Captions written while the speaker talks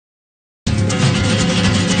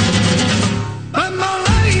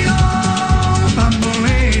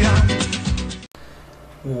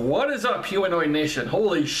What is up, Humanoid Nation?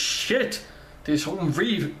 Holy shit! This home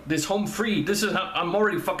free. This is how I'm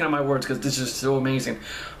already fucking on my words because this is so amazing.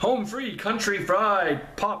 Home free, country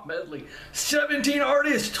fried, pop medley. 17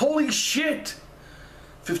 artists. Holy shit!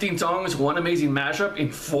 15 songs, one amazing mashup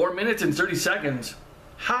in 4 minutes and 30 seconds.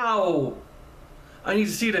 How? I need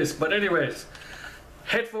to see this. But anyways,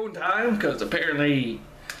 headphone time because apparently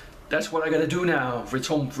that's what I gotta do now for it's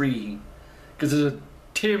home free. Because there's a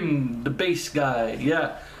Tim, the bass guy.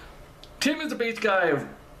 Yeah, Tim is the bass guy.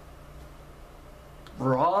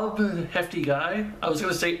 Rob, hefty guy. I was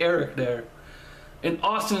gonna say Eric there. And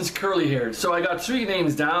Austin's curly hair. So I got 3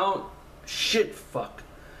 names down. Shit, fuck.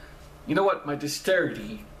 You know what? My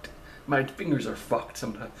dexterity, my fingers are fucked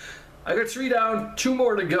sometimes. I got 3 down, 2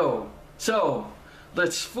 more to go. So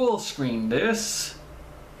let's full screen this.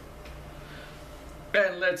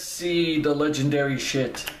 And let's see the legendary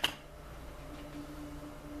shit.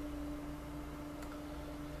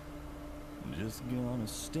 Just gonna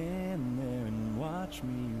stand there and watch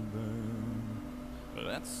me burn. But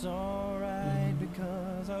that's alright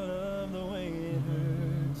because I love the way it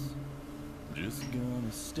hurts. Just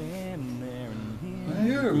gonna stand there and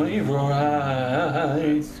hear me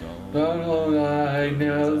right. All right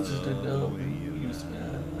now, just to know you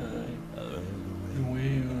smile.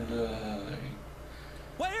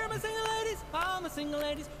 Where are my single ladies? All my single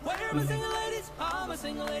ladies. Where are my single ladies? All my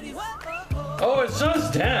single ladies. Oh, it's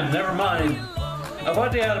just them. Never mind. I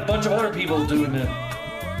thought they had a bunch of other people doing it.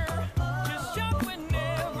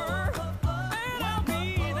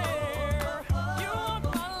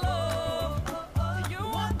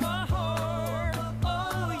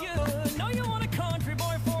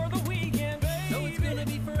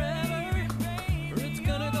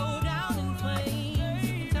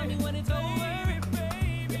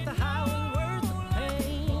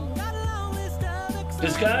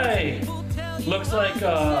 This guy looks like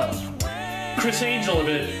Chris Angel a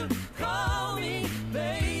bit.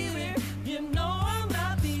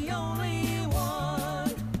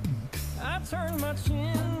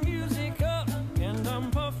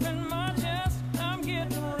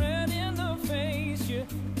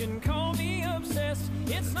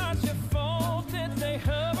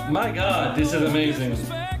 My God, this is amazing.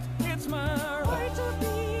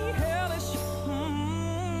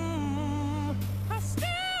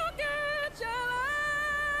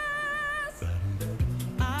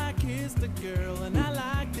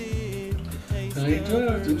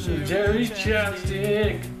 Jerry's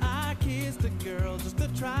chapstick. I kissed a girl just to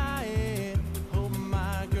try it. Hope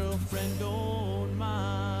my girlfriend don't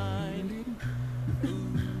mind.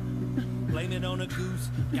 Blame it on a goose,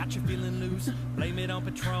 got you feeling loose. Blame it on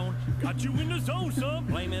Patron, got you in the zone, son.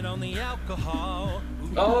 Blame it on the alcohol.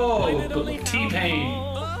 Oh, T-Pain.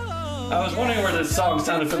 I was wondering where this song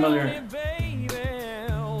sounded familiar.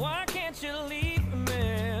 Why can't you leave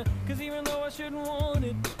me? 'Cause even though I shouldn't want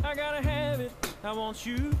it, I gotta have it. I want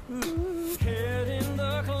you. Head in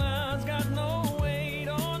the clouds, got no weight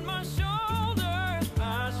on my shoulders.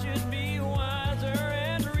 I should be wiser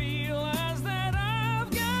and realize that I've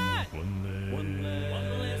got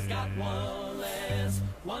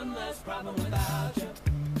one less problem without you.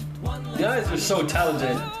 You guys are so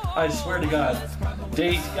talented. I swear to God.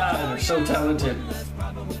 Days God are so talented.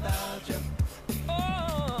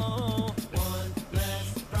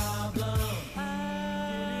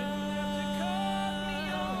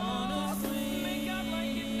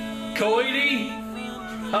 Coity?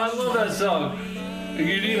 I love that song.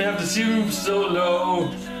 You didn't have to stoop so low.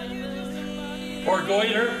 Or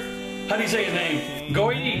Goiter? How do you say his name?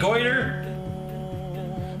 Goity? Goiter?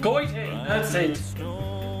 Goite? That's it.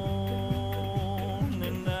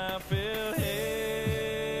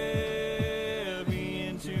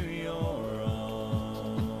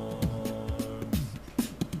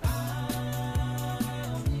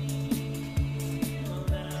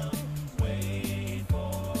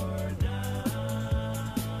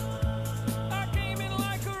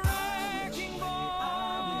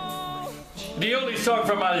 The only song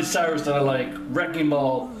from Miley Cyrus that I like, Wrecking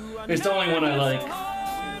Ball, is the only one I like.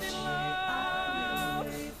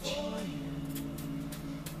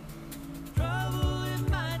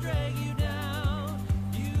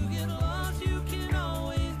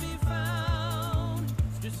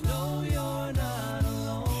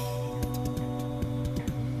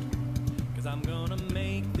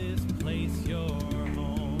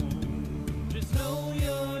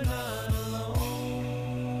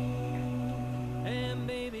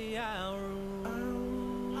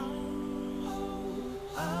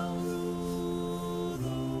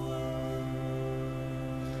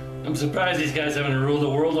 I'm surprised these guys haven't ruled the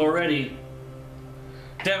world already.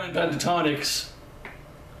 Damn it, Pentatonics.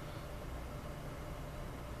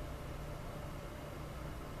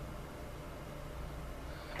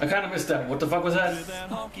 I kind of missed that. What the fuck was that?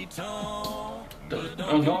 Honky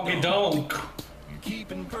tonk.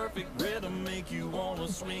 Keeping perfect rhythm make you wanna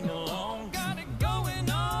swing along. Got it going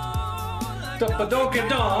on like Donkey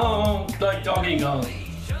donk, like Donkey Kong.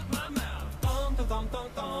 shut my mouth. Thong, thong, thong,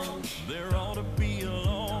 thong. There ought to be a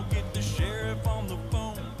law. Get the sheriff on the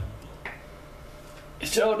phone.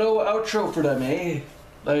 So no outro for them, eh?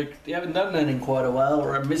 Like they haven't done that in quite a while,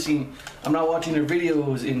 or I'm not watching their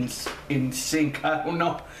videos in sync. I don't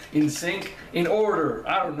know, in sync, in order.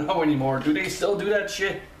 I don't know anymore. Do they still do that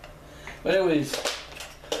shit? But anyways,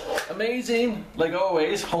 amazing, like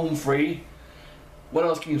always, home free. What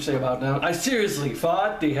else can you say about them? I seriously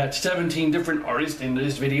thought they had 17 different artists in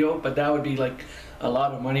this video, but that would be like a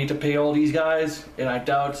lot of money to pay all these guys, and I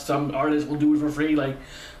doubt some artists will do it for free, like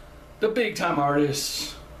the big time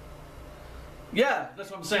artists. Yeah, that's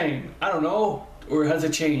what I'm saying. I don't know, or has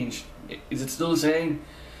it changed? Is it still the same?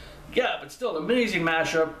 Yeah, but still, amazing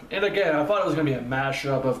mashup. And again, I thought it was gonna be a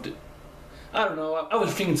mashup of I don't know, I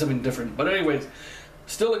was thinking something different. But anyways,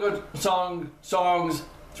 still a good songs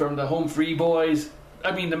from the Home Free boys.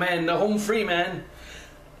 I mean the Home Free man.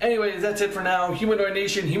 Anyways, that's it for now. Humanoid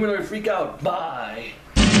Nation, Humanoid Freak Out. Bye.